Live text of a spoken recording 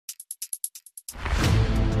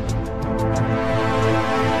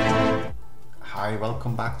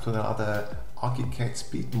welcome back to another ARCHICAD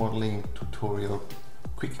speed modeling tutorial.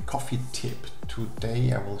 Quick coffee tip.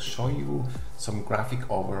 Today I will show you some graphic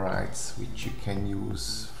overrides which you can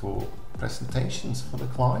use for presentations for the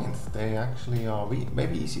client. They actually are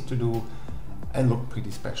very easy to do and look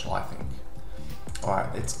pretty special, I think.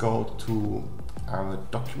 Alright, let's go to our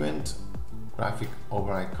document, graphic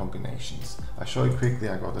override combinations. I'll show you quickly.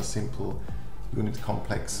 I got a simple unit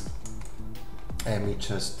complex and we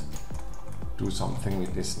just do something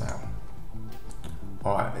with this now.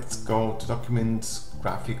 Alright, let's go to documents,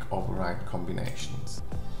 graphic override combinations.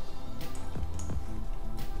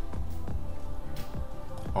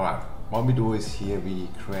 Alright, what we do is here we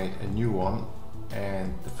create a new one,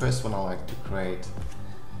 and the first one I like to create,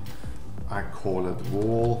 I call it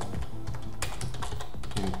wall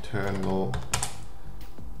internal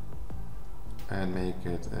and make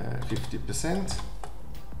it 50%,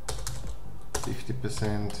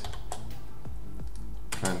 50%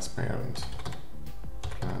 transparent.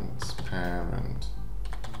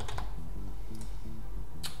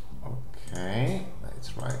 Okay,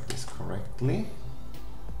 let's write this correctly.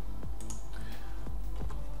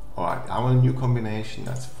 Alright, our new combination,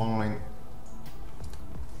 that's fine.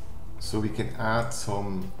 So we can add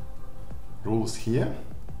some rules here,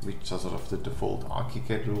 which are sort of the default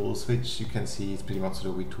ARCHICAD rules, which you can see is pretty much to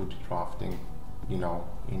do with 2D drafting, you know,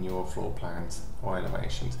 in your floor plans or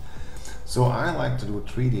elevations. So I like to do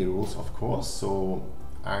 3D rules, of course, so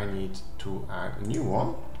I need to add a new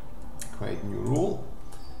one, create new rule,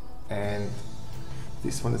 and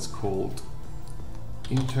this one is called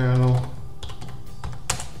internal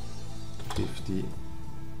 50%.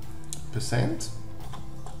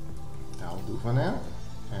 That'll do for now,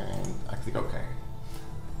 and I click OK.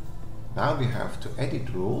 Now we have to edit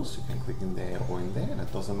rules. You can click in there or in there,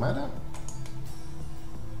 that doesn't matter.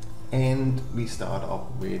 And we start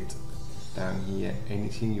up with down here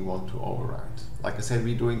anything you want to override. Like I said,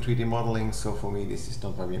 we're doing 3D modeling, so for me this is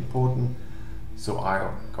not very important, so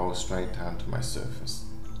I'll go straight down to my surface.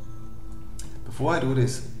 Before I do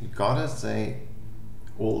this, you gotta say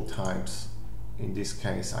all types. In this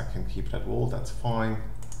case I can keep that wall, that's fine,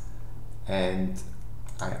 and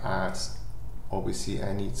I add, obviously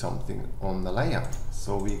I need something on the layer,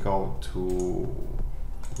 so we go to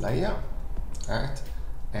layer, add,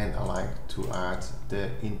 and I like to add the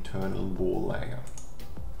internal wall layer,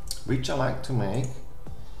 which I like to make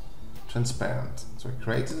transparent. So I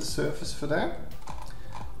created a surface for that,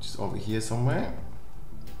 which is over here somewhere.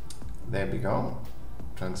 There we go,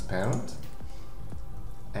 transparent,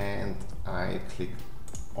 and I click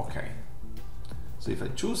OK. So if I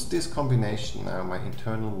choose this combination now, my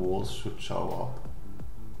internal walls should show up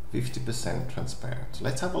 50% transparent. So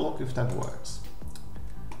let's have a look if that works.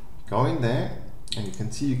 Go in there, and you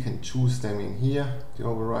can see you can choose them in here, the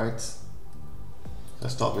overrides. So I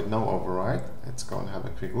start with no override. Let's go and have a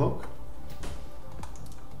quick look.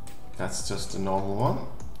 That's just a normal one.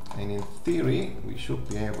 And in theory, we should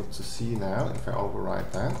be able to see now, if I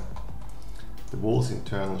override that, the wall's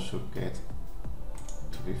internal should get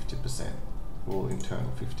to 50%. Wall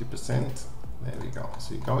internal 50%. There we go.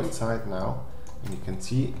 So you go inside now, and you can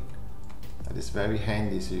see that is very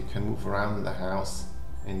handy, so you can move around the house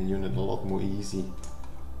in the unit a lot more easy,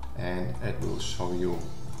 and it will show you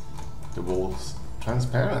the walls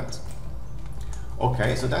transparent.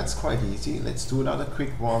 Okay, so that's quite easy. Let's do another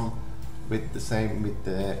quick one with the same with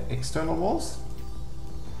the external walls.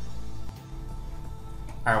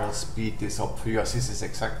 I will speed this up for you as this is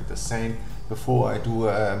exactly the same before I do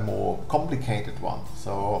a more complicated one.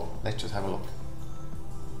 So let's just have a look.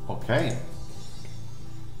 Okay,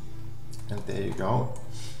 and there you go.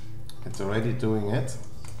 It's already doing it,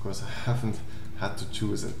 because I haven't had to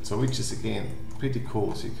choose it. So which is again pretty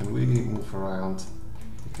cool. So you can really move around.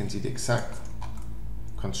 You can see the exact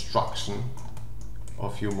construction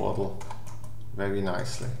of your model very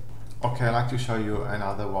nicely. Okay, I'd like to show you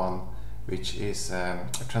another one, which is a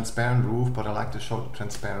transparent roof, but I like to show the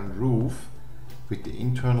transparent roof with the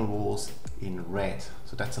internal walls in red.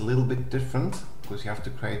 So that's a little bit different, because you have to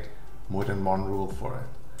create more than one rule for it.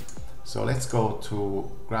 So let's go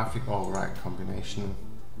to graphic override combination.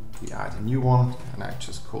 We add a new one, and I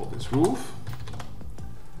just call this roof.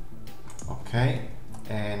 Okay,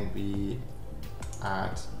 and we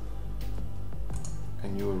add a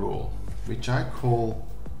new rule, which I call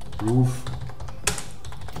roof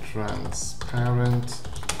transparent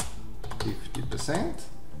 50%.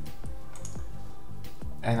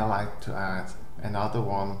 And I like to add another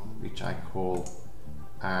one, which I call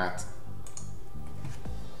add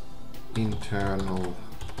internal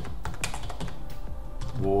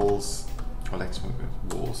walls, or let's move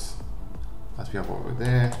it, walls, as we have over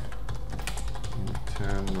there,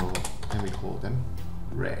 internal, and we call them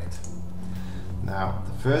red. Now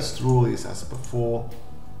the first rule is as before,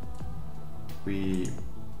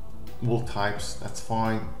 wall types, that's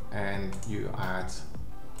fine, and you add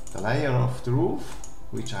the layer of the roof,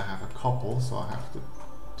 which I have a couple, so I have to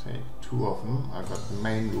take two of them. I've got the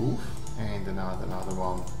main roof and another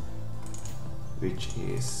one, which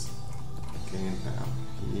is again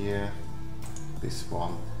down here, this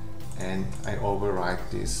one, and I overwrite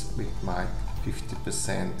this with my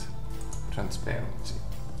 50% transparency.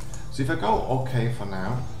 So if I go OK for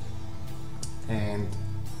now and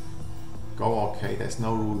go OK, there's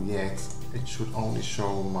no rule yet, it should only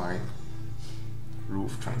show my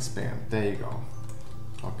roof transparent. There you go.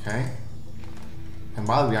 Okay. And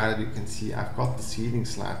while we are at it, you can see I've got the ceiling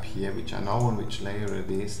slab here, which I know on which layer it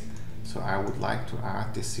is. So I would like to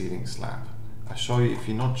add this ceiling slab. I'll show you, if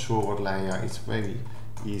you're not sure what layer, it's very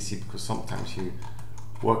easy, because sometimes you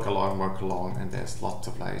work along and there's lots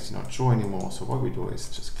of layers you're not sure anymore. So what we do is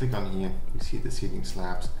just click on here, you see the ceiling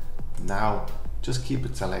slabs. Now just keep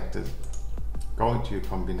it selected, go into your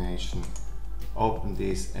combination, open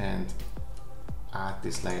this and add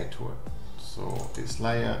this layer to it. So this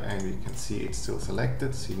layer, and we can see it's still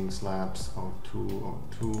selected, ceiling slabs,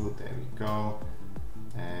 O2, there we go,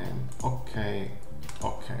 and OK,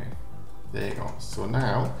 there you go. So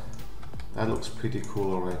now that looks pretty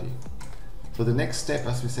cool already. So the next step,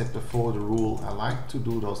 as we said before, the rule, I like to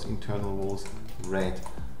do those internal walls red.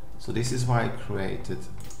 So this is why I created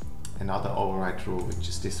another override rule, which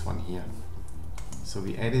is this one here. So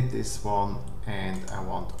we edit this one, and I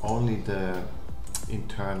want only the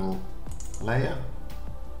internal layer,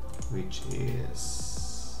 which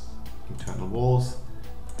is internal walls,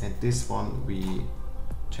 and this one we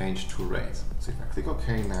change to red. So if I click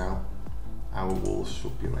OK now, our walls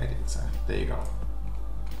should be red inside. There you go.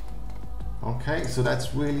 Okay, so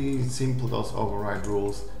that's really simple, those override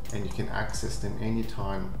rules, and you can access them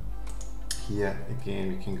anytime. Here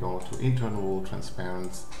again, we can go to internal wall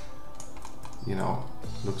transparent, you know,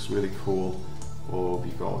 looks really cool, or we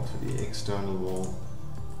go to the external wall.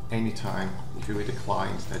 Anytime, if you're with a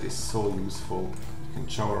client, that is so useful. You can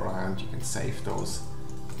show around, you can save those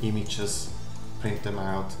images, print them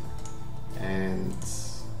out, and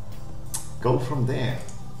go from there.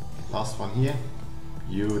 Last one here,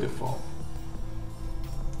 beautiful.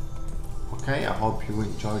 Okay, I hope you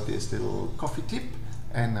enjoyed this little coffee tip,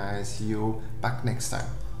 and I see you back next time.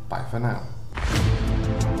 Bye for now.